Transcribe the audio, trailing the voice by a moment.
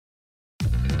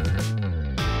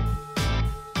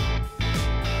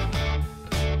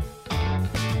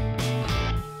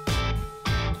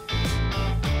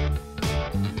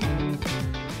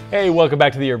Hey, welcome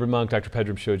back to the Urban Monk. Dr.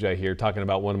 Pedram Shojai here, talking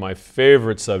about one of my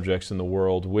favorite subjects in the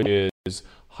world, which is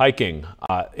hiking.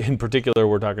 In particular,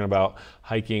 we're talking about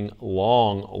hiking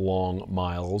long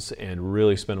miles and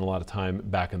really spending a lot of time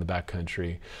back in the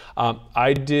backcountry.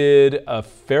 I did a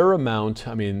fair amount.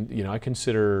 I mean, you know, I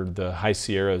consider the High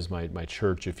Sierras my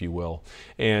church, if you will.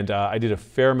 And I did a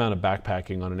fair amount of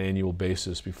backpacking on an annual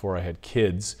basis before I had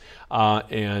kids.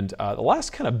 The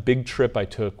last kind of big trip I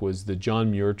took was the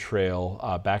John Muir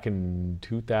Trail back in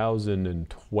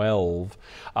 2012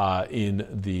 in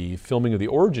the filming of the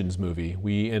Origins movie.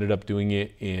 We ended up doing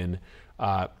it in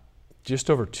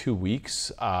just over 2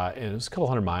 weeks, and it was a couple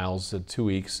hundred miles in 2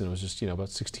 weeks, and it was just, you know, about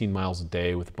 16 miles a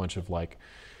day with a bunch of like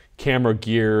camera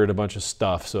gear and a bunch of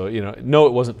stuff. So, you know, no,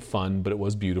 it wasn't fun, but it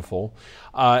was beautiful.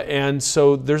 And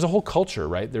so there's a whole culture,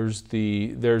 right? There's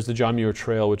the John Muir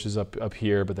Trail, which is up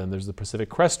here, but then there's the Pacific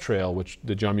Crest Trail, which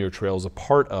the John Muir Trail is a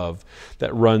part of,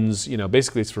 that runs, you know,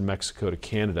 basically it's from Mexico to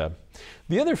Canada.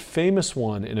 The other famous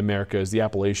one in America is the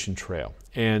Appalachian Trail.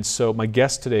 And so my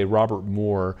guest today, Robert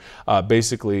Moor,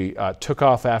 basically took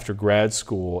off after grad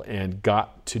school and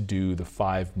got to do the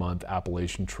 5-month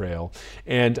Appalachian Trail.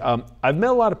 And I've met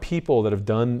a lot of people that have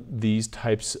done these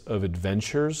types of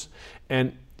adventures,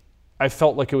 and I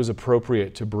felt like it was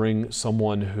appropriate to bring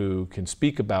someone who can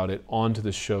speak about it onto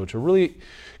the show to really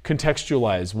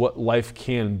contextualize what life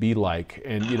can be like.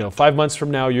 And, you know, 5 months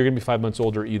from now, you're going to be 5 months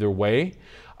older either way.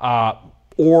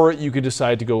 Or you could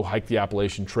decide to go hike the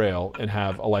Appalachian Trail and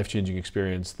have a life-changing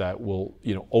experience that will,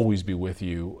 you know, always be with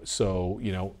you. So,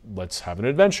 you know, let's have an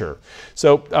adventure.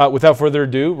 So without further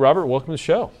ado, Robert, welcome to the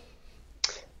show.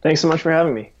 Thanks so much for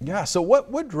having me. Yeah, so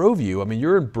what drove you? I mean,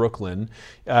 you're in Brooklyn,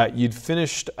 you'd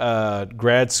finished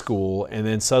grad school, and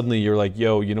then suddenly you're like,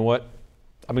 yo, you know what?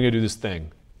 I'm gonna do this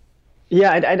thing.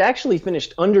 Yeah, I'd actually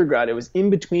finished undergrad. It was in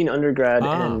between undergrad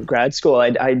and grad school.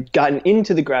 I'd gotten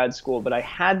into the grad school, but I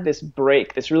had this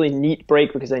break, this really neat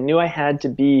break, because I knew I had to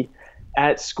be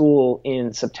at school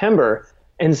in September.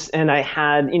 And I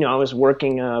had, you know, I was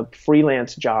working a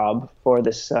freelance job for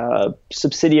this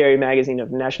subsidiary magazine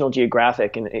of National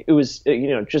Geographic. And it was, you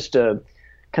know, just a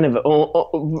kind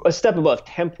of a step above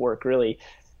temp work, really.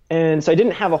 And so I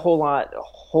didn't have a whole lot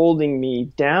holding me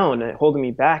down, holding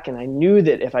me back. And I knew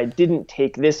that if I didn't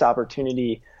take this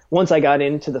opportunity, once I got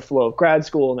into the flow of grad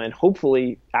school and then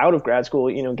hopefully out of grad school,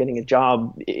 you know, getting a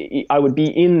job, I would be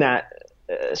in that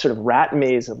sort of rat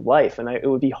maze of life, and it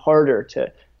would be harder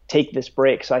to take this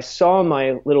break. So I saw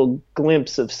my little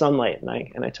glimpse of sunlight,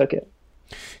 and I took it.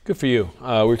 Good for you. We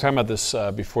were talking about this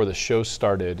before the show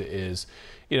started, is,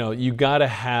 you know, you got to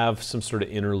have some sort of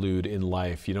interlude in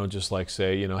life. You don't just like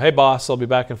say, you know, hey boss, I'll be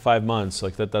back in 5 months.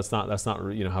 Like that's not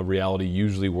you know how reality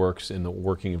usually works in the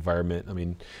working environment. I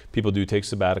mean, people do take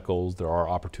sabbaticals. There are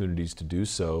opportunities to do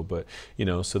so, but you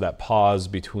know, so that pause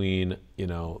between, you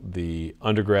know, the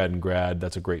undergrad and grad,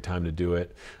 that's a great time to do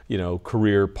it. You know,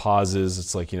 career pauses.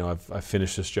 It's like, you know, I've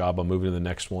finished this job. I'm moving to the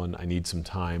next one. I need some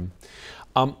time.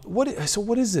 What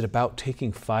is it about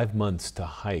taking 5 months to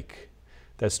hike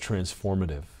that's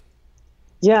transformative?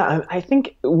 Yeah, I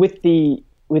think with the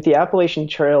Appalachian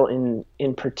Trail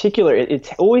in particular, it's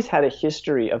always had a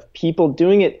history of people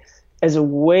doing it as a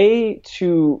way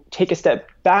to take a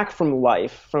step back from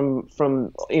life, from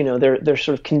you know, their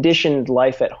sort of conditioned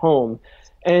life at home,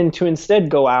 and to instead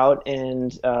go out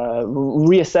and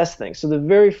reassess things. So the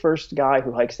very first guy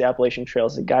who hikes the Appalachian Trail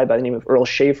is a guy by the name of Earl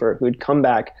Schaefer, who had come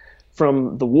back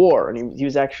from the war, and he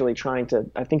was actually trying to,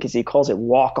 I think as he calls it,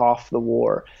 walk off the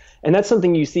war. And that's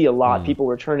something you see a lot. People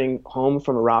returning home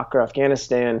from Iraq or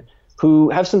Afghanistan who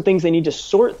have some things they need to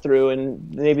sort through,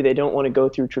 and maybe they don't want to go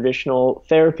through traditional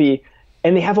therapy,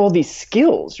 and they have all these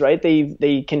skills, right?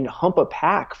 They can hump a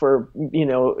pack for, you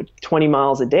know, 20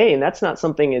 miles a day, and that's not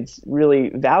something that's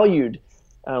really valued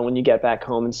when you get back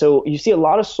home. And so you see a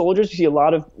lot of soldiers, you see a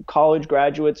lot of college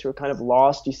graduates who are kind of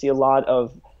lost, you see a lot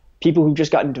of people who've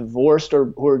just gotten divorced or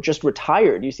who are just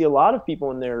retired. You see a lot of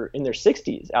people in their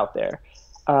 60s out there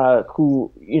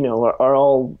who, you know, are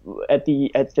all at the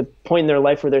point in their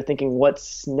life where they're thinking,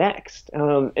 what's next?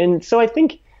 And so I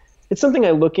think it's something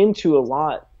I look into a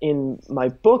lot in my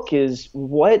book, is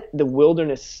what the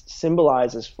wilderness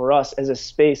symbolizes for us as a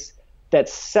space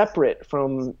that's separate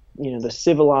from, you know, the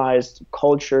civilized,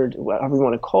 cultured, whatever you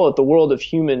want to call it, the world of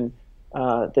human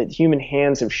that human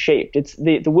hands have shaped. It's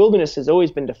the wilderness has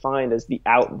always been defined as the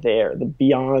out there, the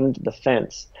beyond the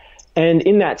fence. And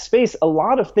in that space, a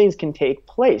lot of things can take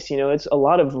place. You know, it's a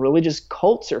lot of religious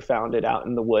cults are founded out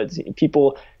in the woods.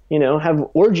 People, you know, have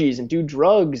orgies and do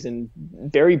drugs and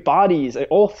bury bodies.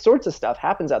 All sorts of stuff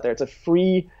happens out there. It's a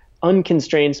free,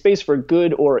 unconstrained space for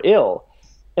good or ill.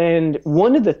 And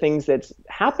one of the things that's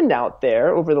happened out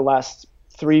there over the last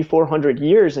 300-400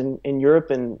 years in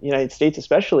Europe and the United States,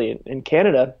 especially in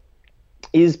Canada,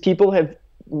 is people have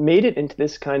made it into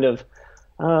this kind of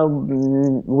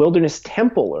wilderness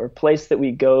temple, or place that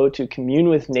we go to commune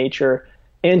with nature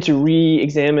and to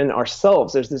re-examine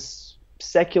ourselves. There's this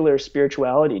secular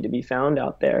spirituality to be found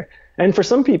out there. And for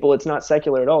some people, it's not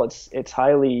secular at all. It's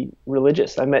highly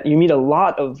religious. You meet a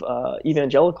lot of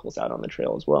evangelicals out on the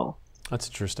trail as well. That's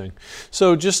interesting.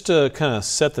 So just to kind of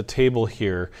set the table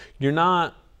here, you're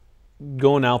not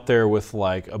going out there with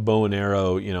like a bow and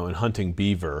arrow, and hunting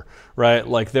beaver, right?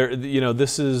 Like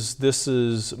this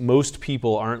is most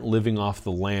people aren't living off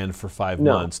the land for 5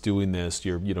 months doing this.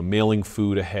 You're, mailing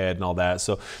food ahead and all that.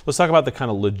 So let's talk about the kind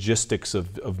of logistics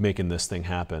of making this thing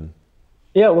happen.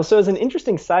 Yeah, well, so as an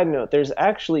interesting side note, there's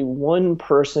actually one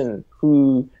person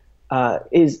who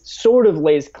is sort of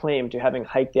lays claim to having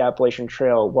hiked the Appalachian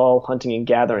Trail while hunting and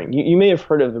gathering. You may have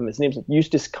heard of him. His name's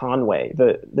Eustace Conway.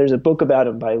 There's a book about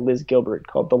him by Liz Gilbert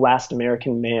called The Last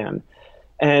American Man.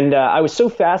 And I was so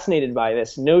fascinated by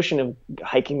this notion of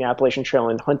hiking the Appalachian Trail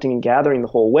and hunting and gathering the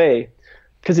whole way,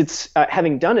 because it's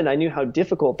having done it, I knew how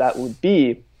difficult that would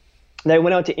be. And I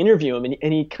went out to interview him,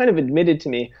 and he kind of admitted to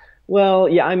me, well,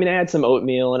 yeah, I had some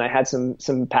oatmeal and I had some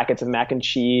packets of mac and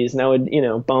cheese, and I would,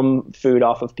 bum food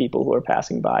off of people who were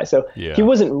passing by. So He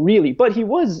wasn't really, but he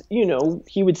was,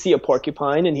 he would see a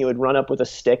porcupine and he would run up with a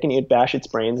stick and he would bash its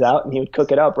brains out and he would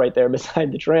cook it up right there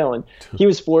beside the trail. And he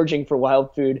was foraging for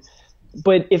wild food.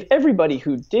 But if everybody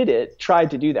who did it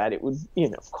tried to do that, it would,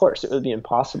 of course, it would be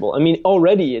impossible.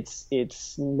 Already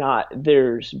it's not,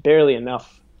 there's barely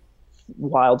enough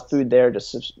wild food there to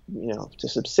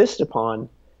subsist upon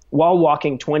while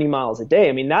walking 20 miles a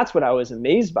day. That's what I was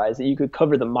amazed by, is that you could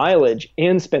cover the mileage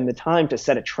and spend the time to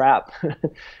set a trap.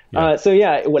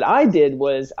 What I did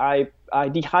was I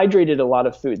dehydrated a lot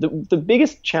of food. The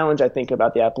biggest challenge I think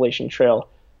about the Appalachian Trail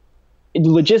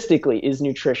logistically is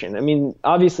nutrition.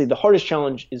 Obviously the hardest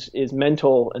challenge is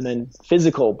mental and then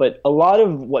physical, but a lot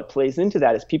of what plays into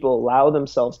that is people allow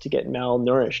themselves to get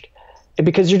malnourished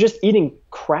because you're just eating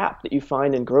crap that you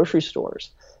find in grocery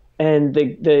stores. And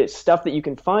the stuff that you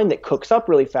can find that cooks up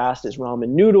really fast is ramen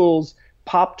noodles,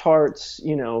 Pop-Tarts,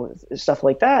 stuff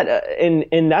like that.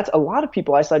 And that's a lot of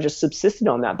people I saw just subsisted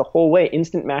on that the whole way.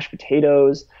 Instant mashed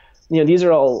potatoes, these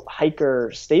are all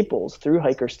hiker staples, through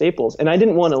hiker staples. And I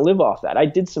didn't want to live off that. I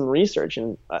did some research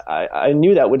and I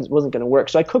knew that wasn't going to work.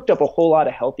 So I cooked up a whole lot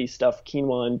of healthy stuff,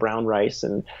 quinoa and brown rice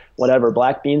and whatever,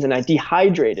 black beans, and I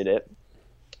dehydrated it.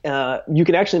 You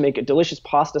can actually make a delicious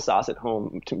pasta sauce at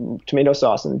home, tomato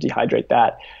sauce, and dehydrate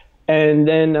that. And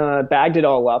then bagged it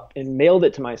all up and mailed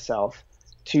it to myself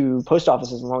to post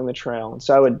offices along the trail. And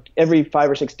so I would, every 5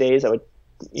 or 6 days, I would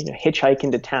hitchhike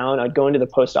into town. I'd go into the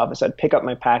post office. I'd pick up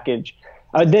my package.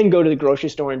 I would then go to the grocery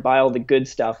store and buy all the good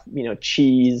stuff,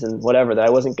 cheese and whatever that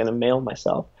I wasn't going to mail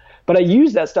myself. But I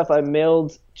used that stuff I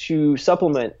mailed to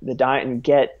supplement the diet and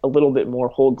get a little bit more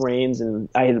whole grains. And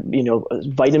I had,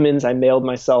 vitamins I mailed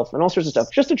myself and all sorts of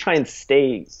stuff just to try and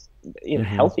stay,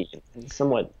 healthy and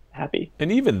somewhat happy.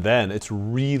 And even then, it's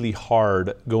really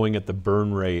hard going at the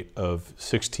burn rate of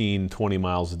 16, 20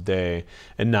 miles a day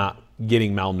and not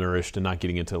getting malnourished and not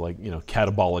getting into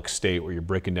catabolic state where you're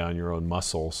breaking down your own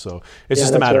muscle. So it's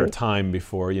just a matter of time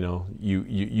before you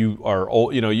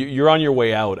are you're on your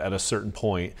way out at a certain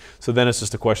point. So then it's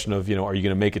just a question of are you going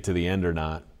to make it to the end or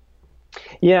not?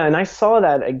 Yeah, and I saw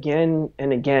that again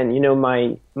and again.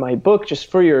 My book,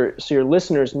 just so your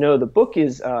listeners know, the book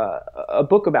is a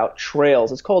book about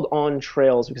trails. It's called On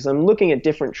Trails because I'm looking at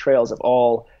different trails of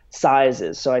all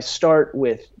sizes. So I start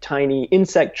with tiny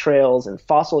insect trails and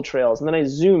fossil trails, and then I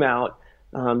zoom out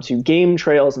to game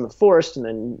trails in the forest, and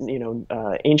then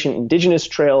ancient indigenous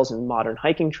trails and modern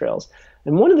hiking trails.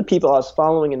 And one of the people I was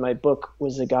following in my book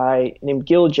was a guy named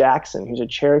Gil Jackson, who's a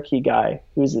Cherokee guy,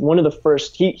 who's one of the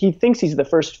first. He thinks he's the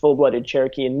first full-blooded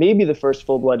Cherokee and maybe the first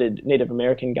full-blooded Native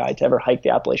American guy to ever hike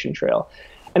the Appalachian Trail.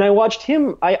 And I watched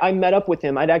him. I met up with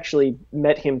him. I'd actually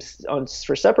met him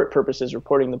for separate purposes,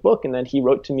 reporting the book, and then he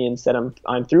wrote to me and said,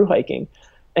 "I'm through hiking."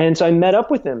 And so I met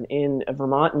up with him in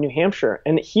Vermont and New Hampshire,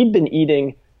 and he'd been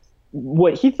eating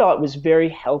what he thought was very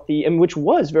healthy, and which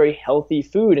was very healthy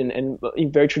food and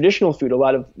very traditional food. A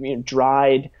lot of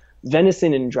dried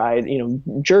venison and dried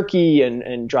jerky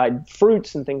and dried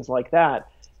fruits and things like that.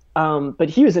 But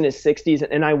he was in his 60s,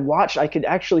 and I could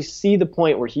actually see the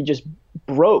point where he just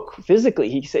broke physically.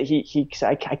 He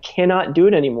said, I cannot do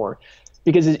it anymore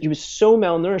because he was so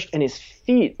malnourished and his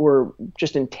feet were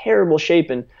just in terrible shape.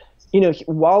 And,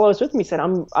 while I was with him, he said,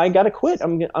 I got to quit.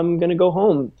 I'm going to go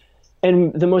home.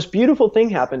 And the most beautiful thing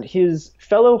happened. His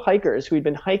fellow hikers who he'd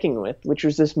been hiking with, which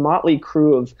was this motley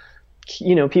crew of,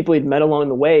 people he'd met along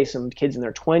the way, some kids in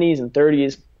their 20s and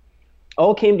 30s,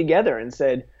 all came together and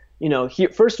said, here,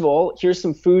 first of all, here's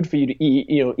some food for you to eat.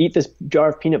 Eat this jar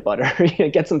of peanut butter.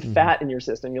 Get some fat in your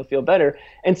system. You'll feel better.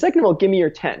 And second of all, give me your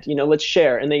tent. Let's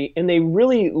share. And they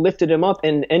really lifted him up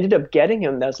and ended up getting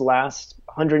him those last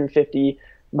 150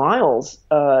 miles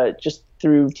just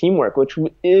through teamwork, which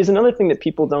is another thing that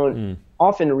people don't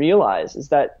often realize, is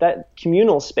that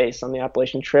communal space on the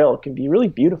Appalachian Trail can be really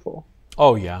beautiful.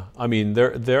 Oh yeah, I mean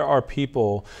there are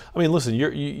people. I mean, listen,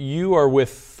 you are with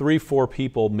 3-4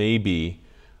 people maybe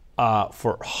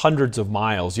for hundreds of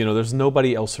miles. There's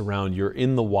nobody else around. You're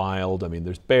in the wild. I mean,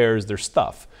 there's bears, there's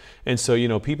stuff, and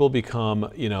so people become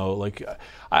like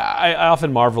I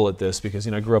often marvel at this because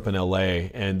I grew up in LA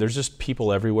and there's just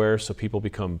people everywhere. So people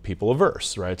become people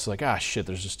averse, right? It's like shit,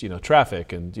 there's just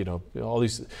traffic and all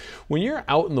these. When you're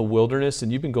out in the wilderness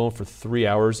and you've been going for 3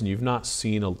 hours and you've not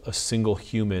seen a single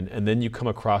human, and then you come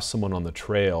across someone on the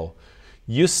trail,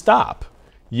 you stop.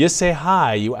 You say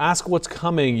hi, you ask what's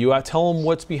coming, you tell them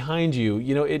what's behind you.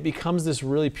 It becomes this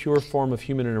really pure form of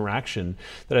human interaction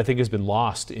that I think has been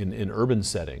lost in urban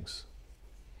settings.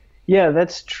 Yeah,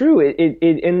 that's true.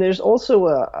 And there's also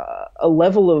a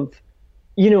level of,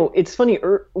 it's funny,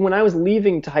 when I was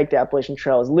leaving to hike the Appalachian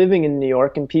Trail, I was living in New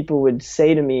York, and people would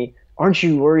say to me, aren't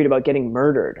you worried about getting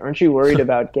murdered? Aren't you worried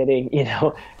about getting,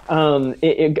 are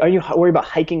you worried about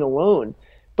hiking alone?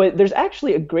 But there's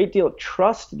actually a great deal of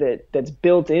trust that's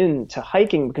built into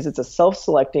hiking because it's a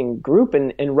self-selecting group,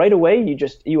 and right away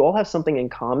you all have something in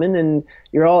common, and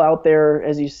you're all out there,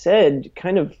 as you said,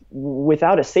 kind of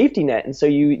without a safety net, and so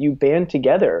you band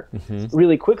together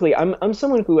really quickly. I'm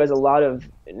someone who has a lot of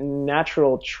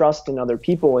natural trust in other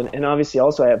people, and obviously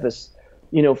also I have this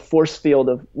force field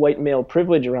of white male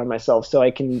privilege around myself, so I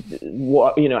can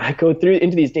I go through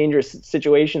into these dangerous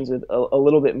situations with a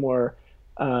little bit more.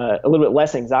 A little bit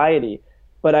less anxiety,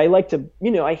 but I like to,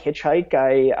 I hitchhike,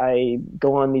 I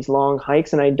go on these long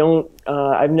hikes, and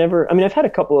I've had a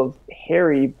couple of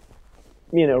hairy,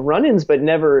 run-ins, but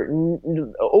never,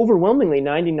 overwhelmingly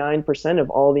 99%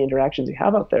 of all the interactions you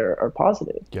have out there are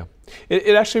positive. Yeah.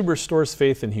 It actually restores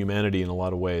faith in humanity in a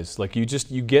lot of ways. Like you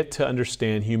get to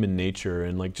understand human nature,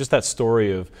 and like just that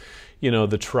story of,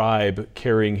 the tribe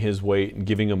carrying his weight and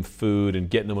giving him food and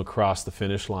getting him across the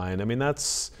finish line. I mean,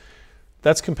 that's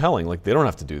compelling. Like they don't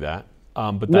have to do that,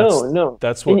 but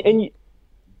that's what. And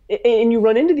you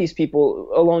run into these people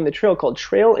along the trail called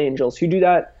trail angels who do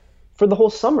that for the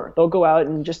whole summer. They'll go out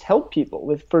and just help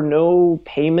people for no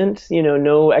payment,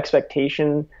 no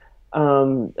expectation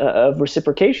of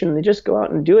reciprocation. They just go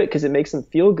out and do it because it makes them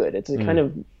feel good. It's a kind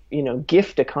of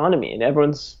gift economy, and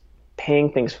everyone's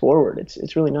paying things forward.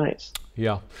 It's really nice.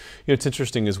 Yeah. It's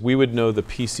interesting is we would know the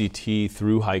PCT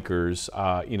through hikers,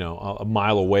 a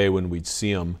mile away when we'd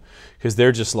see them, because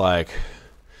they're just like,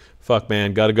 fuck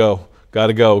man, gotta go.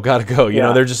 They're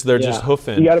just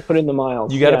hoofing. You got to put in the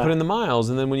miles. You got to put in the miles,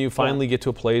 and then when you finally get to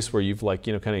a place where you've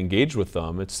kind of engaged with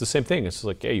them, it's the same thing. It's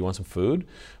like, hey, you want some food,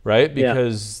 right?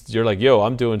 Because you're like, yo,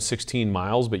 I'm doing 16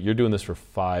 miles, but you're doing this for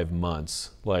 5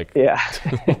 months, like. Yeah.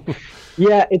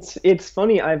 Yeah, it's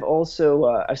funny. I've also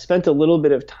I've spent a little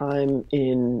bit of time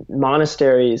in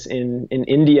monasteries in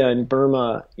India and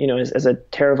Burma, as a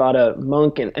Theravada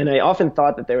monk, and I often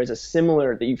thought that there was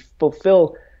that you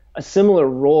fulfill a similar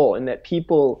role in that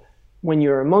people, when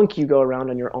you're a monk, you go around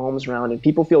on your alms round and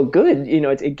people feel good.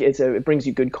 It brings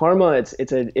you good karma.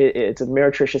 It's a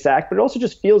meretricious act, but it also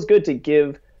just feels good to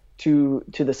give to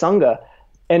the Sangha.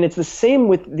 And it's the same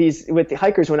with the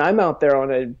hikers. When I'm out there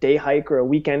on a day hike or a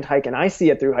weekend hike and I see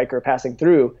a thru hiker passing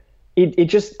through,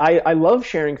 I love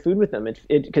sharing food with them.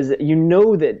 Because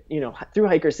that thru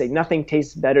hikers say nothing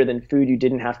tastes better than food you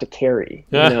didn't have to carry.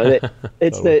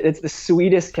 It's the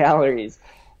sweetest calories.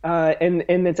 And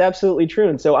it's absolutely true.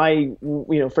 And so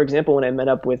for example, when I met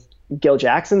up with Gil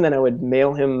Jackson, then I would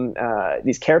mail him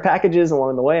these care packages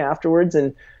along the way afterwards,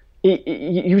 and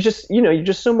you're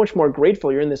just so much more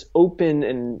grateful. You're in this open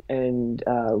and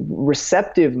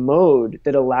receptive mode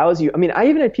that allows you. I mean, I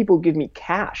even had people give me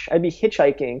cash. I'd be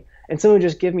hitchhiking and someone would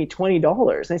just give me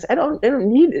 $20, and I said, I don't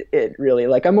need it really.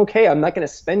 Like, I'm okay. I'm not going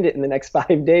to spend it in the next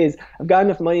 5 days. I've got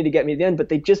enough money to get me then. But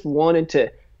they just wanted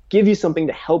to give you something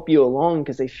to help you along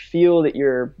because they feel that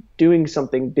you're doing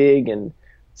something big and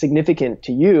significant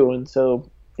to you. And so,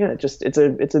 yeah, it's a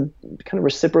kind of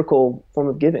reciprocal form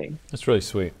of giving. That's really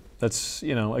sweet. That's,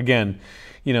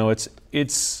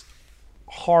 it's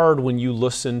hard when you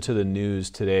listen to the news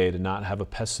today to not have a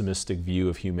pessimistic view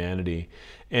of humanity.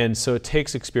 And so it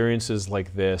takes experiences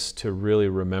like this to really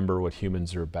remember what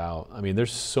humans are about. I mean,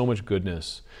 there's so much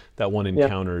goodness that one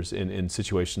encounters in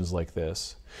situations like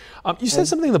this. You said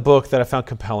something in the book that I found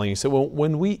compelling. You said, well,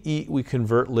 when we eat, we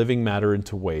convert living matter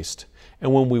into waste.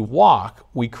 And when we walk,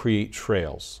 we create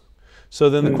trails. So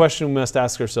then the question we must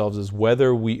ask ourselves is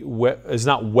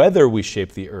not whether we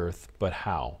shape the earth, but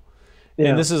how.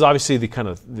 And this is obviously the kind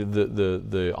of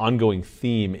the ongoing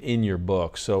theme in your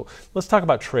book. So let's talk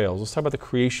about trails. Let's talk about the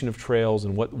creation of trails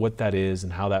and what that is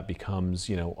and how that becomes,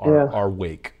 our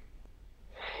wake.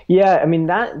 Yeah, I mean,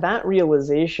 that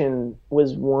realization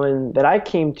was one that I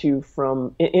came to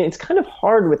from, it's kind of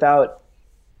hard without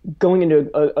going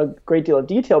into a great deal of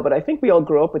detail, but I think we all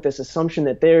grow up with this assumption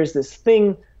that there's this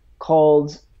thing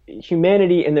called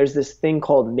humanity and there's this thing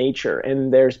called nature,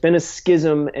 and there's been a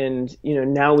schism, and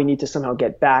now we need to somehow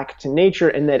get back to nature,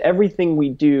 and that everything we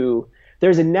do,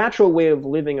 there's a natural way of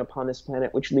living upon this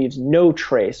planet which leaves no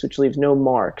trace, which leaves no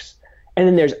marks, and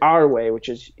then there's our way, which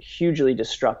is hugely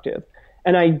destructive.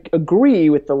 And I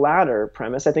agree with the latter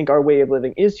premise. I think our way of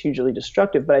living is hugely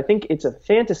destructive, but I think it's a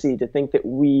fantasy to think that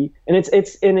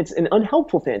it's an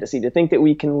unhelpful fantasy to think that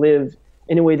we can live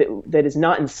in a way that is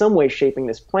not in some way shaping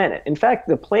this planet. In fact,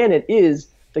 the planet is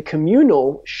the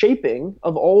communal shaping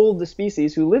of all the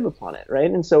species who live upon it, right?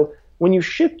 And so when you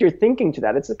shift your thinking to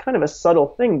that, it's a kind of a subtle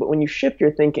thing, but when you shift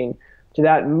your thinking to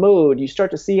that mode, you start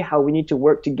to see how we need to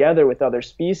work together with other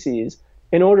species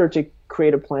in order to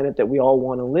create a planet that we all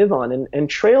want to live on. And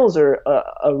trails are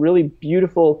a really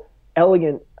beautiful,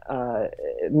 elegant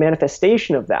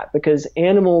manifestation of that, because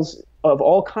animals of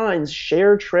all kinds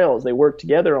share trails. They work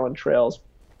together on trails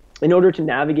in order to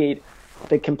navigate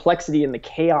the complexity and the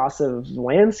chaos of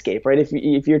landscape, right?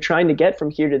 If you're trying to get from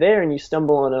here to there and you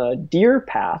stumble on a deer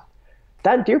path,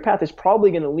 that deer path is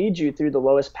probably going to lead you through the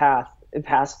lowest path,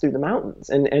 pass through the mountains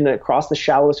and across the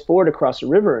shallowest ford, across a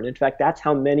river. And in fact, that's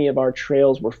how many of our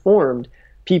trails were formed.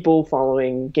 People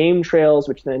following game trails,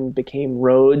 which then became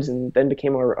roads and then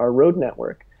became our road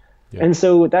network. Yeah. And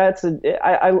so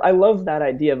I love that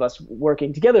idea of us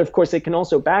working together. Of course, it can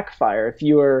also backfire. If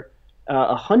you're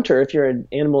a hunter, if you're an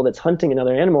animal that's hunting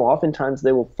another animal, oftentimes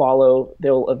they'll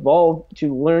evolve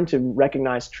to learn to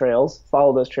recognize trails,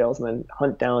 follow those trails, and then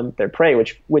hunt down their prey,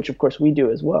 which of course we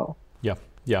do as well.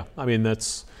 Yeah. I mean,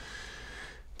 that's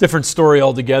different story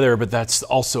altogether, but that's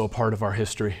also a part of our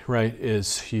history, right?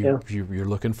 You're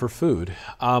looking for food.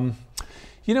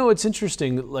 It's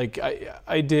interesting. Like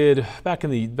I did back in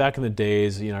the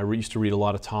days. I used to read a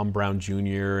lot of Tom Brown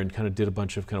Jr. and kind of did a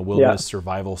bunch of kind of wilderness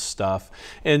survival stuff.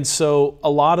 And so a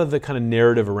lot of the kind of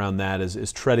narrative around that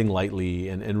is treading lightly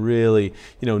and really,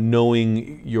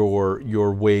 knowing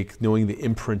your wake, knowing the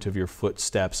imprint of your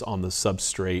footsteps on the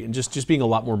substrate, and just being a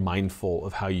lot more mindful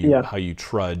of how you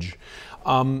trudge.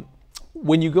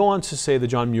 When you go on to, say, the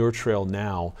John Muir Trail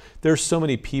now, there's so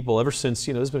many people, ever since,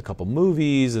 there's been a couple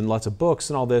movies and lots of books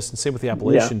and all this, and same with the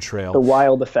Appalachian Trail. The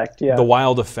wild effect, The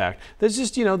wild effect. There's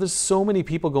just, there's so many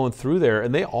people going through there,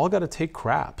 and they all got to take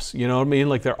craps, you know what I mean?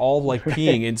 Like, they're all, like,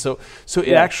 peeing. And so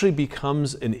it actually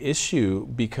becomes an issue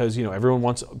because, everyone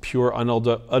wants pure,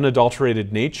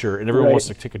 unadulterated nature, and everyone wants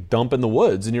to take a dump in the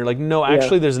woods. And you're like, no,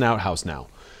 actually, there's an outhouse now.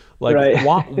 Like,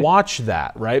 watch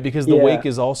that, right? Because the wake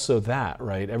is also that,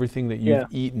 right? Everything that you've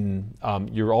eaten,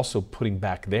 you're also putting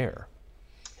back there.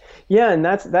 Yeah, and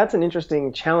that's an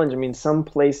interesting challenge. I mean, some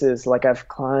places, like I've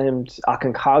climbed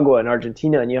Aconcagua in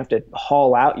Argentina, and you have to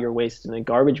haul out your waste in a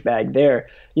garbage bag there.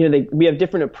 We have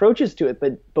different approaches to it,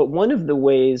 but one of the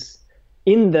ways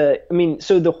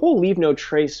so the whole Leave No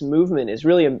Trace movement is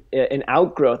really an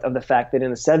outgrowth of the fact that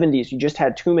in the 70s, you just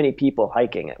had too many people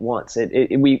hiking at once.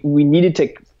 We needed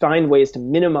to find ways to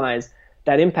minimize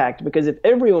that impact, because if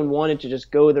everyone wanted to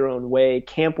just go their own way,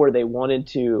 camp where they wanted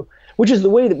to, which is the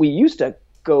way that we used to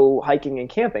go hiking and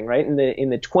camping, right? In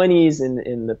the 20s and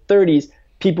in the 30s,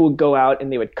 people would go out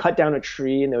and they would cut down a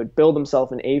tree and they would build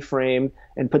themselves an A-frame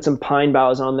and put some pine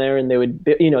boughs on there, and they would,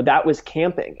 that was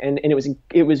camping, and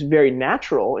it was very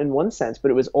natural in one sense,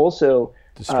 but it was also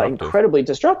incredibly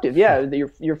destructive. Yeah,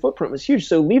 your footprint was huge.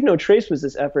 So Leave No Trace was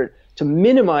this effort to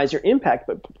minimize your impact,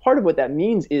 but part of what that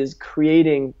means is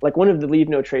creating, like, one of the Leave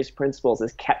No Trace principles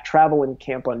is travel and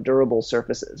camp on durable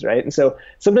surfaces, right? And so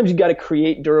sometimes you got to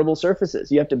create durable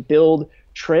surfaces. You have to build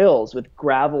trails with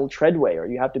gravel treadway, or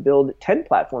you have to build tent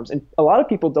platforms, and a lot of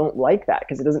people don't like that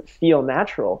because it doesn't feel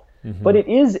natural. Mm-hmm. But it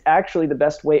is actually the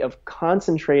best way of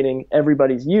concentrating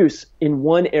everybody's use in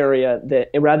one area, that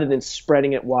rather than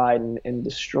spreading it wide and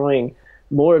destroying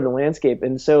more of the landscape.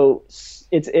 And so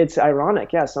it's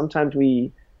ironic. Yeah, sometimes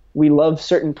we love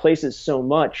certain places so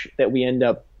much that we end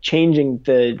up changing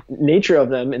the nature of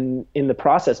them, and in the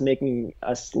process making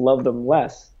us love them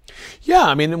less. Yeah,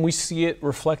 I mean, and we see it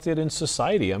reflected in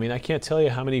society. I mean, I can't tell you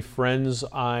how many friends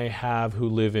I have who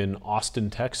live in Austin,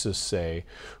 Texas, say,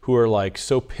 who are like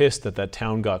so pissed that that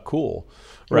town got cool,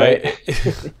 right?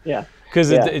 Yeah. Because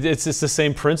Yeah. it's the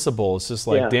same principle. It's just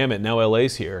like, Yeah. damn it, now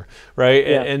LA's here, right?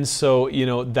 Yeah. And so,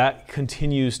 that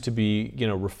continues to be,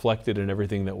 reflected in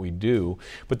everything that we do.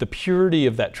 But the purity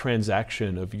of that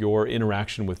transaction, of your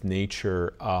interaction with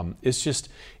nature,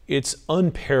 it's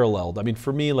unparalleled. I mean,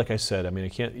 for me, like I said, I mean,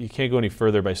 you can't go any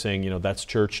further by saying, that's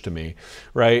church to me,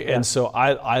 right? Yeah. And so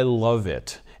I love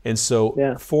it. And so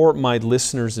Yeah. for my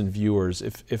listeners and viewers,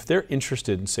 if they're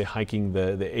interested in, say, hiking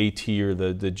the AT or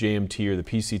the JMT or the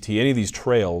PCT, any of these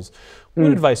trails,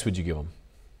 what advice would you give them?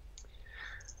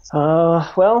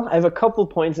 Well, I have a couple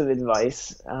points of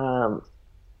advice. And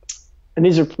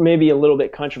these are maybe a little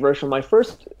bit controversial. My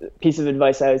first piece of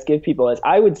advice I always give people is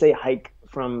I would say hike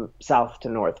from south to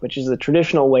north, which is the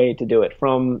traditional way to do it,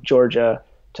 from Georgia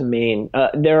to Maine.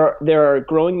 There are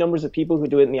growing numbers of people who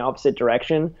do it in the opposite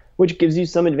direction, which gives you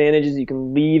some advantages. You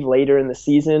can leave later in the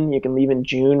season. You can leave in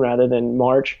June rather than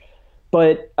March.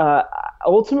 But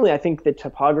ultimately, I think the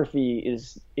topography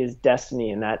is destiny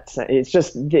in that sense. It's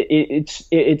just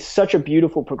it's such a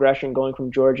beautiful progression going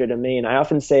from Georgia to Maine. I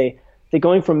often say that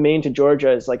going from Maine to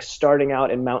Georgia is like starting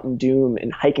out in Mountain Doom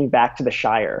and hiking back to the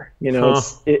Shire.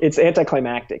 It's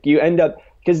anticlimactic. You end up,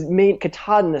 because Maine,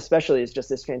 Katahdin especially, is just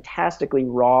this fantastically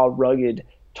raw, rugged,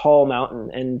 tall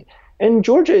mountain, and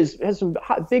Georgia has some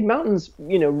big mountains,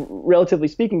 relatively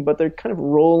speaking, but they're kind of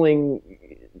rolling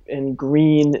and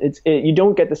green. You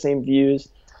don't get the same views.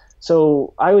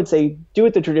 So I would say do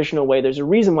it the traditional way. There's a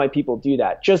reason why people do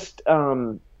that. Just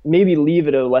maybe leave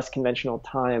at a less conventional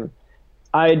time.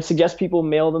 I'd suggest people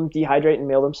dehydrate and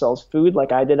mail themselves food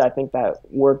like I did. I think that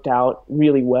worked out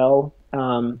really well.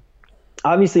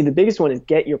 Obviously, the biggest one is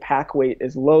get your pack weight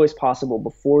as low as possible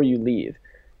before you leave.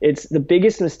 It's the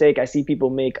biggest mistake I see people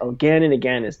make again and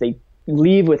again is they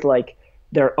leave with like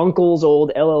their uncle's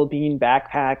old LL Bean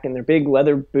backpack and their big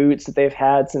leather boots that they've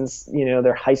had since,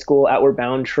 their high school outward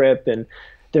bound trip, and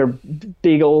their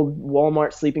big old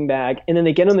Walmart sleeping bag. And then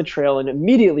they get on the trail and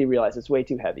immediately realize it's way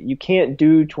too heavy. You can't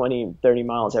do 20, 30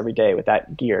 miles every day with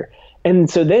that gear. And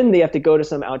so then they have to go to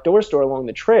some outdoor store along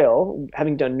the trail,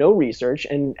 having done no research,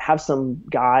 and have some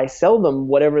guy sell them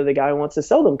whatever the guy wants to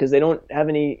sell them, because they don't have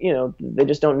any, they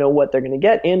just don't know what they're going to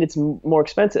get, and it's more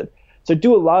expensive. So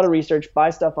do a lot of research, buy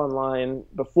stuff online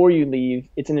before you leave.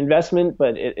 It's an investment,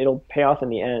 but it'll pay off in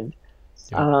the end.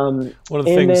 Yeah. One of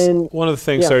the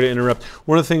things, sorry to interrupt.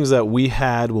 One of the things that we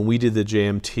had when we did the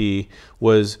JMT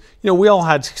was, we all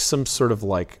had some sort of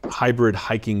like hybrid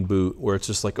hiking boot where it's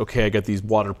just like, okay, I got these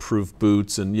waterproof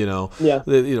boots and,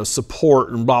 support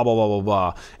and blah, blah, blah, blah,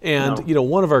 blah. And,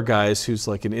 one of our guys who's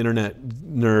like an internet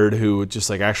nerd who just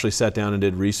like actually sat down and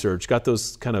did research, got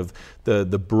those kind of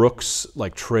the Brooks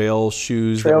like trail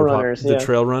shoes, trail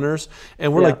runners.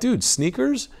 And we're like, dude,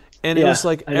 sneakers? And it was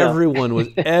like everyone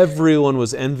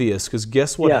was envious, because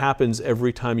guess what happens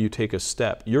every time you take a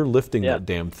step? You're lifting that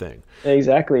damn thing.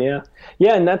 Exactly. Yeah.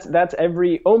 Yeah. And that's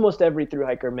almost every thru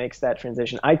hiker makes that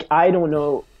transition. I don't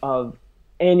know of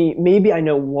any, maybe I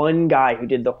know one guy who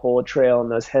did the whole trail in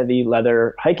those heavy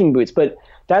leather hiking boots, but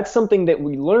that's something that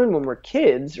we learn when we're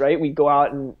kids, right? We go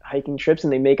out on hiking trips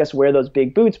and they make us wear those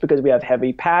big boots because we have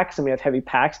heavy packs, and we have heavy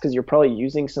packs because you're probably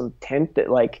using some tent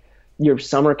that like your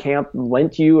summer camp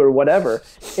lent you or whatever.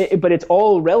 But it's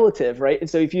all relative, right? And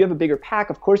so if you have a bigger pack,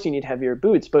 of course you need heavier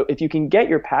boots. But if you can get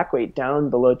your pack weight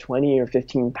down below 20 or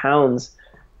 15 pounds,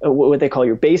 what they call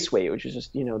your base weight, which is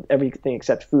just, everything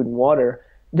except food and water,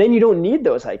 then you don't need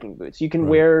those hiking boots. You can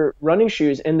wear running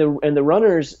shoes, and the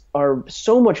runners are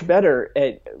so much better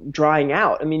at drying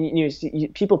out. I mean,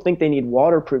 people think they need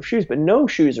waterproof shoes, but no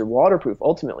shoes are waterproof.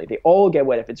 Ultimately, they all get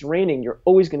wet. If it's raining, you're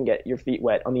always going to get your feet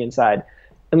wet on the inside,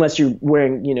 unless you're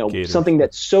wearing, Gators. Something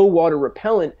that's so water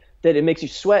repellent that it makes you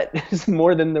sweat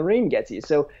more than the rain gets you.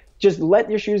 So just let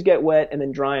your shoes get wet and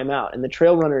then dry them out. And the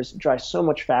trail runners dry so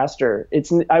much faster.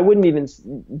 I wouldn't even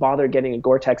bother getting a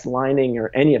Gore-Tex lining or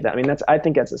any of that. I mean, I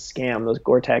think that's a scam, those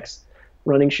Gore-Tex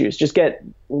running shoes. Just get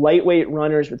lightweight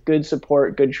runners with good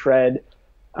support, good tread.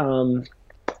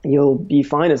 You'll be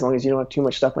fine as long as you don't have too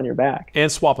much stuff on your back.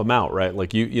 And swap them out, right? Like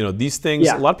these things.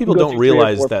 A lot of people don't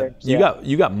realize that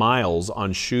you got miles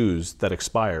on shoes that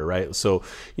expire, right? So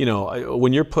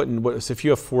when you're putting, if you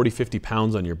have 40, 50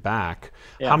 pounds on your back,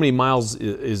 how many miles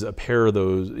is a pair of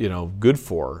those good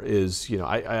for?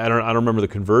 I don't remember the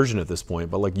conversion at this point,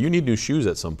 but like you need new shoes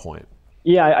at some point.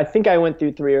 Yeah, I think I went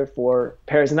through 3 or 4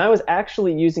 pairs, and I was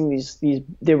actually using these.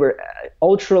 They were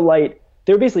ultralight.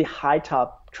 They were basically high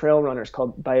top trail runners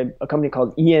by a company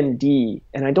called END,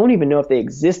 and I don't even know if they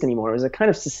exist anymore. It was a kind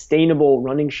of sustainable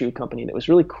running shoe company that was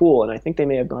really cool, and I think they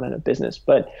may have gone out of business.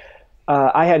 But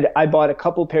I bought a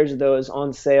couple pairs of those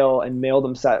on sale and mailed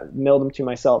them to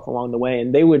myself along the way,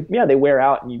 and they wear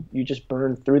out, and you just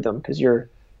burn through them because you're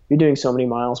doing so many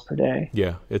miles per day.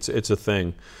 Yeah, it's a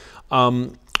thing.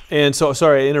 And so,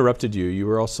 sorry, I interrupted you. You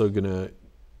were also going to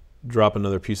drop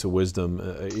another piece of wisdom,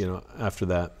 after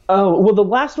that. Oh, well, the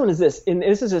last one is this, and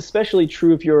this is especially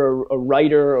true if you're a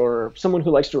writer or someone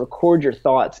who likes to record your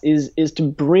thoughts, is to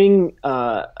bring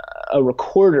a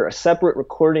recorder, a separate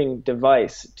recording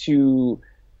device to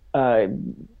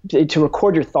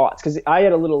record your thoughts. Because I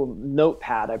had a little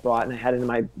notepad I brought and I had it in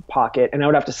my pocket, and I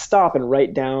would have to stop and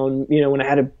write down, when I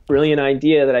had a brilliant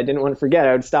idea that I didn't want to forget,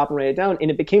 I would stop and write it down,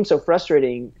 and it became so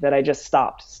frustrating that I just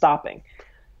stopped stopping.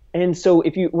 And so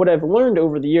what I've learned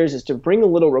over the years is to bring a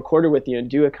little recorder with you and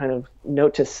do a kind of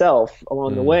note to self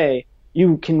along the way.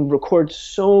 You can record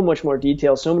so much more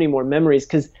detail, so many more memories.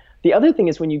 Because the other thing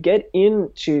is when you get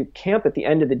into camp at the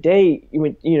end of the day,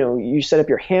 you set up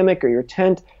your hammock or your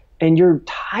tent and you're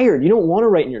tired. You don't want to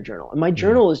write in your journal. And my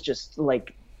journal is just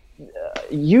like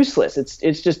useless.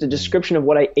 It's just a description of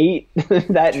what I ate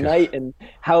that night and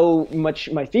how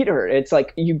much my feet hurt. It's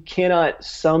like you cannot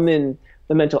summon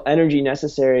the mental energy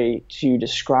necessary to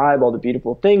describe all the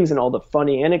beautiful things and all the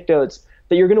funny anecdotes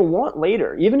that you're going to want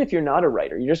later. Even if you're not a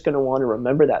writer, you're just going to want to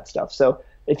remember that stuff. So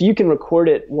if you can record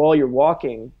it while you're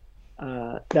walking,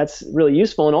 that's really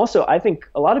useful. And also, I think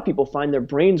a lot of people find their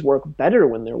brains work better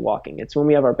when they're walking. It's when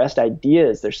we have our best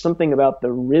ideas. There's something about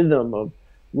the rhythm of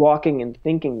walking and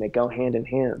thinking that go hand in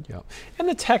hand. Yeah, and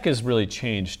the tech has really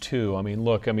changed too. I mean,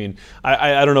 look, I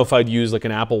don't know if I'd use like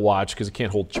an Apple Watch because it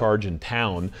can't hold charge in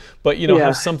town, but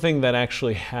have something that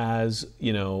actually has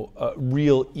a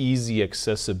real easy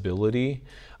accessibility.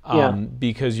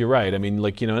 Because you're right. I mean,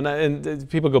 like, and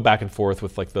people go back and forth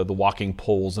with like the walking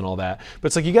poles and all that, but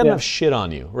it's like you got enough shit on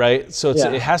you, right? So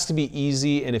it has to be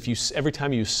easy, and if every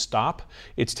time you stop,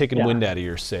 it's taking wind out of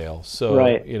your sail. So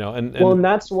and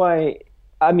that's why.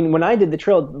 I mean, when I did the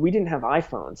trail, we didn't have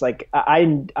iPhones. Like I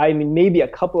mean, maybe a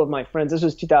couple of my friends. This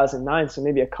was 2009, so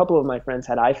maybe a couple of my friends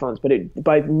had iPhones, but it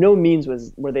by no means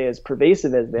were they as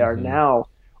pervasive as they are now.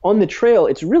 On the trail,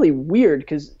 it's really weird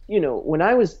because when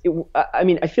I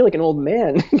feel like an old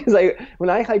man because when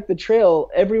I hiked the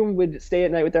trail, everyone would stay at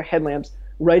night with their headlamps,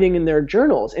 writing in their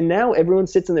journals, and now everyone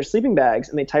sits in their sleeping bags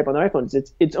and they type on their iPhones.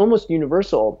 It's almost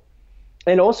universal.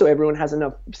 And also everyone has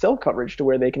enough cell coverage to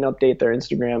where they can update their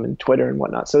Instagram and Twitter and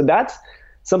whatnot. So that's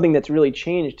something that's really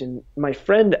changed. And I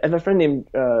have a friend named,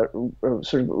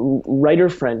 sort of writer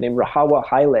friend named Rahawa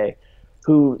Haile,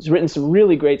 who's written some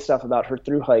really great stuff about her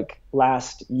through hike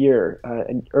last year.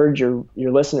 And urge your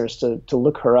listeners to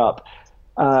look her up.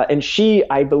 And she,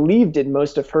 I believe, did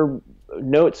most of her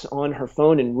notes on her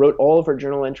phone and wrote all of her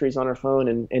journal entries on her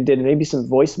phone and did maybe some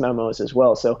voice memos as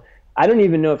well. So I don't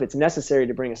even know if it's necessary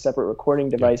to bring a separate recording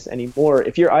device anymore.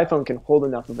 If your iPhone can hold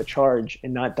enough of a charge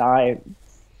and not die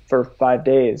for 5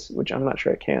 days, which I'm not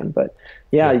sure it can, but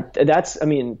the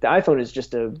iPhone is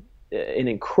just an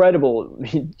incredible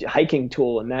hiking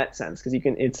tool in that sense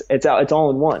because it's all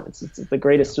in one. It's the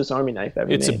greatest Swiss Army knife ever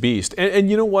made. It's a beast. And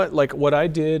you know what? Like what I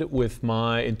did with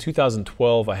in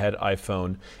 2012, I had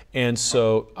iPhone, and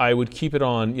so I would keep it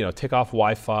on, take off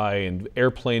Wi-Fi and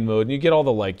airplane mode, and you get all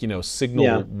the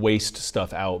signal waste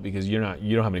stuff out because you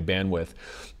don't have any bandwidth.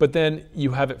 But then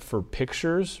you have it for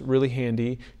pictures, really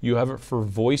handy. You have it for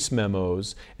voice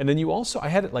memos, and then I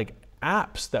had it like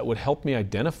apps that would help me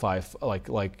identify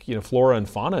flora and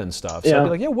fauna and stuff. So I'd be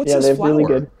like, what's this flower? Really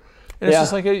good. And it's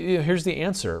just like, here's the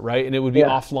answer, right? And it would be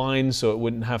offline, so it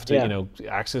wouldn't have to,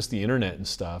 access the internet and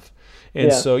stuff.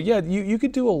 And so, you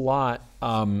could do a lot.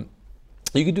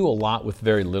 You could do a lot with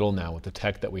very little now with the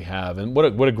tech that we have. And what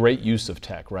a great use of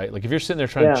tech, right? Like if you're sitting there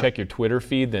trying to check your Twitter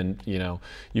feed, then,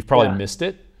 you've probably missed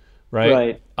it.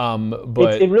 Right.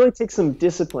 But it really takes some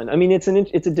discipline. I mean, it's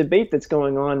a debate that's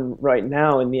going on right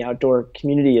now in the outdoor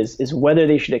community is whether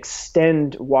they should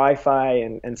extend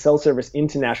Wi-Fi and cell service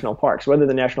into national parks, whether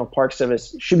the National Park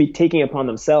Service should be taking upon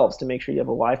themselves to make sure you have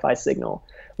a Wi-Fi signal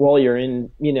while you're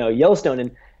in, Yellowstone.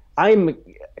 And I'm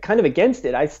kind of against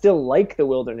it. I still like the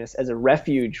wilderness as a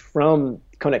refuge from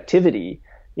connectivity.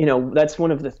 That's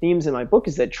one of the themes in my book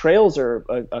is that trails are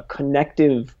a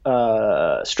connective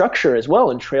structure as well.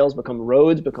 And trails become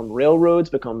roads, become railroads,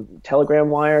 become telegram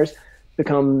wires,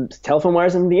 become telephone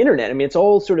wires, and the internet. I mean, it's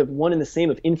all sort of one and the same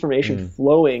of information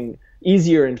flowing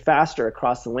easier and faster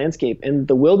across the landscape. And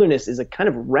the wilderness is a kind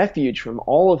of refuge from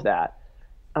all of that.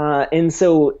 And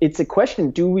so it's a question,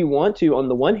 do we want to, on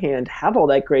the one hand, have all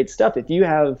that great stuff? If you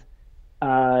have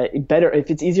better,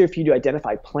 if it's easier for you to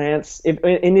identify plants, and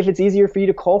if it's easier for you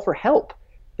to call for help,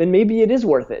 then maybe it is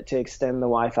worth it to extend the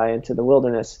Wi-Fi into the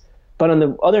wilderness. But on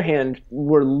the other hand,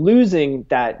 we're losing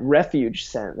that refuge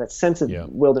sense, that sense of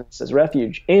wilderness as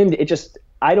refuge. And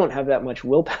I don't have that much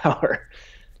willpower.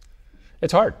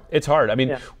 It's hard. It's hard. I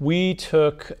mean, we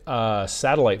took a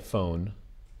satellite phone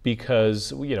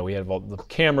because, we had all the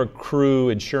camera crew,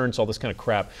 insurance, all this kind of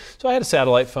crap. So I had a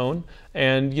satellite phone,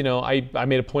 and I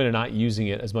made a point of not using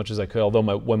it as much as I could.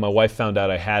 Although when my wife found out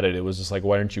I had it, it was just like,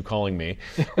 why aren't you calling me,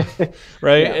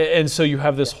 right? Yeah. And so you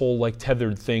have this whole like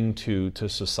tethered thing to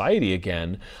society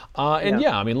again.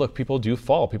 I mean, look, people do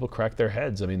fall, people crack their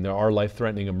heads. I mean, there are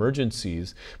life-threatening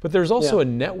emergencies, but there's also a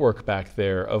network back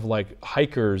there of like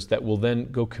hikers that will then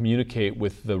go communicate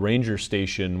with the ranger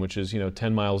station, which is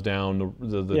 10 miles down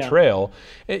the trail.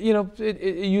 It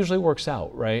usually works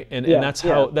out, right? And that's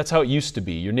how it used to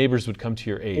be. Your neighbors would come to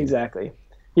your aid. Exactly.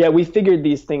 Yeah, we figured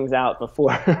these things out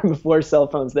before cell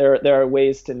phones. There are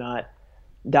ways to not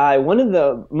die. One of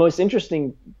the most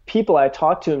interesting people I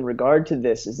talked to in regard to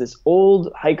this is this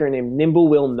old hiker named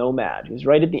Nimblewill Nomad, who's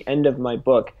right at the end of my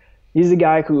book. He's a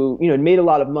guy who made a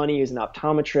lot of money. He was an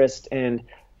optometrist and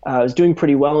was doing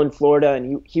pretty well in Florida.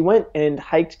 And he went and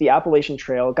hiked the Appalachian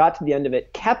Trail, got to the end of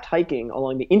it, kept hiking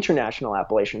along the International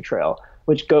Appalachian Trail,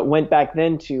 which went back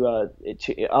then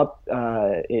up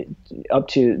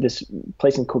to this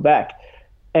place in Quebec.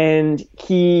 And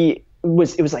it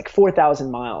was like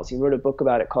 4,000 miles. He wrote a book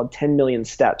about it called 10 Million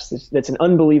Steps. That's an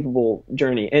unbelievable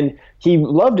journey. And he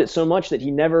loved it so much that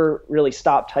he never really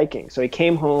stopped hiking. So he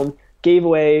came home, gave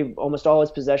away almost all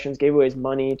his possessions, gave away his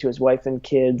money to his wife and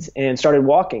kids, and started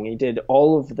walking. He did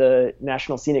all of the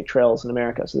national scenic trails in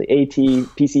America. So the AT,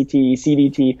 PCT,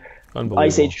 CDT,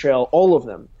 Ice Age Trail, all of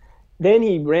them. Then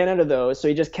he ran out of those, so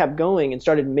he just kept going and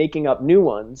started making up new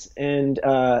ones. And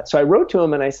so I wrote to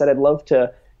him and I said, I'd love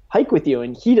to hike with you.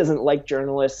 And he doesn't like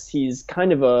journalists. He's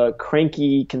kind of a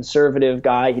cranky, conservative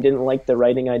guy. He didn't like the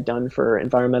writing I'd done for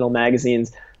environmental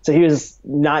magazines. So he was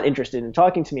not interested in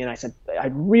talking to me. And I said,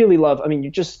 I'd really love,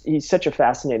 he's such a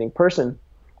fascinating person.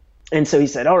 And so he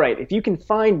said, all right, if you can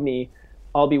find me,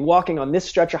 I'll be walking on this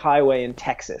stretch of highway in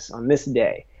Texas on this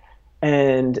day.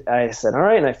 And I said, all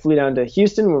right. And I flew down to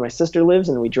Houston where my sister lives,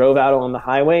 and we drove out on the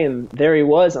highway, and there he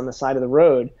was on the side of the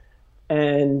road.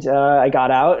 And I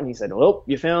got out and he said, well,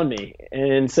 you found me.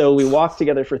 And so we walked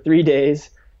together for 3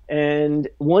 days. And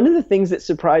one of the things that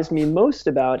surprised me most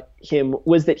about him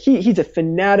was that he's a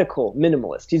fanatical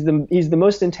minimalist. He's the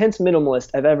most intense minimalist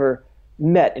I've ever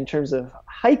met in terms of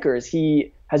hikers.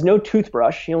 He has no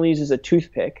toothbrush. He only uses a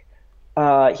toothpick.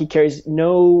 He carries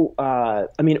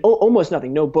almost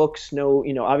nothing, no books,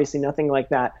 obviously nothing like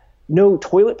that. No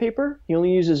toilet paper. He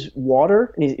only uses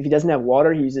water. And if he doesn't have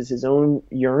water, he uses his own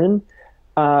urine.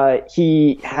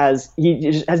 He just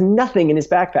has nothing in his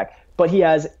backpack, but he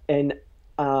has an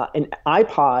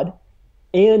iPod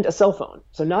and a cell phone.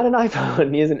 So not an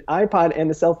iPhone. He has an iPod and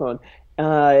a cell phone.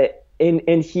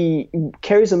 And he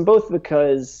carries them both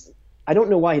because I don't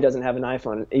know why he doesn't have an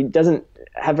iPhone. He doesn't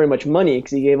have very much money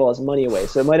because he gave all his money away.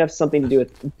 So it might have something to do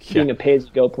with being a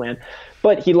pay-as-you-go plan.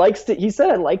 But he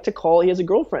said, I like to call, he has a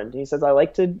girlfriend. He says, I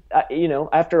like to,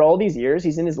 after all these years,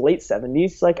 he's in his late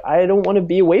 70s. Like, I don't want to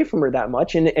be away from her that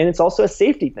much. And it's also a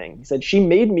safety thing. He said, she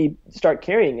made me start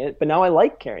carrying it, but now I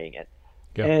like carrying it.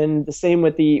 Yeah. And the same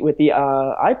with the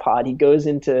iPod. He goes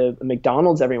into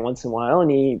McDonald's every once in a while and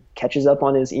he catches up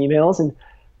on his emails. And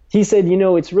he said,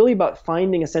 it's really about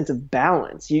finding a sense of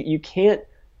balance. You can't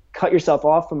cut yourself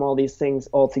off from all these things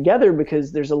altogether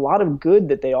because there's a lot of good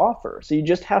that they offer. So you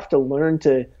just have to learn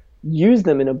to use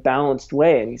them in a balanced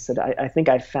way. And he said, I think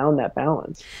I found that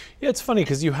balance. Yeah, it's funny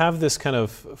because you have this kind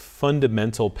of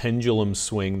fundamental pendulum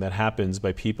swing that happens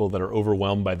by people that are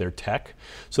overwhelmed by their tech.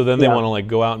 So then they want to like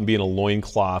go out and be in a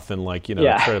loincloth and like, try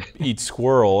to eat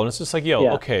squirrel. And it's just like,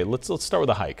 okay, let's start with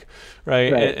a hike,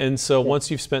 right? And so once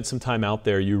you've spent some time out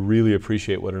there, you really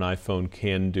appreciate what an iPhone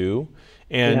can do.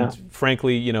 And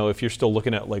frankly, if you're still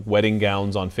looking at like wedding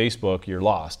gowns on Facebook, you're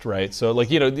lost, right? So like,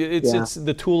 it's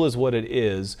the tool is what it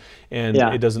is, and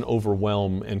it doesn't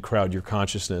overwhelm and crowd your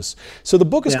consciousness. So the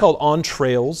book is called On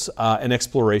Trails, an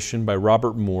Exploration by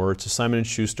Robert Moor. It's a Simon &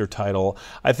 Schuster title.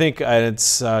 I think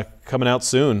it's coming out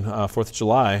soon, 4th of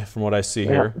July, from what I see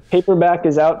here. Paperback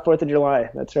is out 4th of July.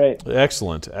 That's right.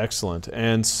 Excellent, excellent.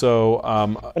 And so,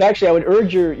 but actually, I would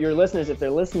urge your listeners, if they're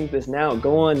listening to this now,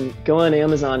 go on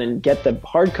Amazon and get the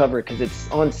hardcover because it's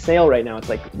on sale right now. It's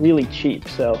like really cheap.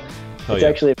 So it's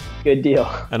actually Good deal.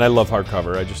 And I love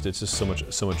hardcover. It's just so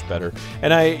much better.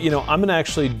 And I'm going to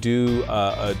actually do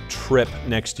a trip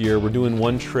next year. We're doing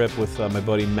one trip with my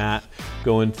buddy Matt,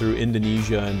 going through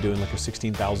Indonesia and doing like a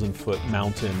 16,000-foot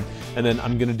mountain. And then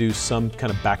I'm going to do some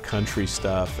kind of backcountry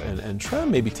stuff and try to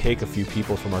maybe take a few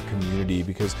people from our community,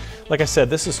 because, like I said,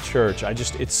 this is church.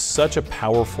 It's such a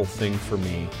powerful thing for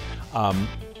me.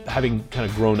 Having kind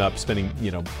of grown up spending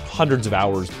hundreds of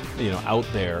hours out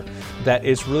there, that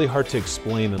it's really hard to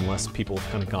explain unless people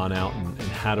have kind of gone out and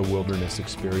had a wilderness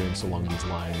experience along these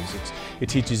lines. It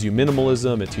teaches you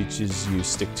minimalism, it teaches you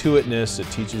stick-to-itness, it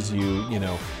teaches you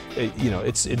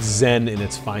it's Zen in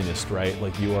its finest, right?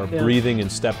 Like you are breathing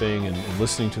and stepping and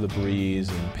listening to the breeze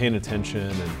and paying attention,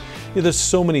 and there's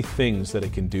so many things that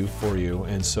it can do for you.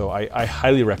 And so I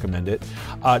highly recommend it.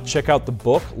 Check out the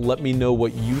book. Let me know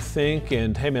what you think.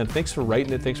 And hey, man, thanks for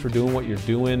writing it. Thanks for doing what you're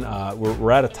doing.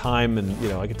 We're out of time, and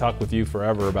I could talk with you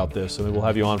forever about this. So maybe we'll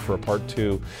have you on for a part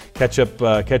 2. Catch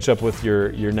up with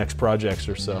your next projects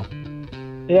or so.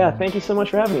 Yeah, thank you so much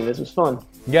for having me. This was fun.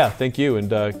 Yeah, thank you,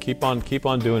 and keep on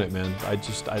doing it, man.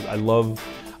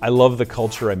 I love the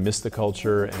culture. I miss the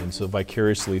culture, and so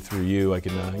vicariously through you, I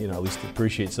can at least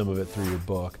appreciate some of it through your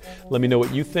book. Let me know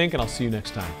what you think, and I'll see you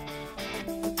next time.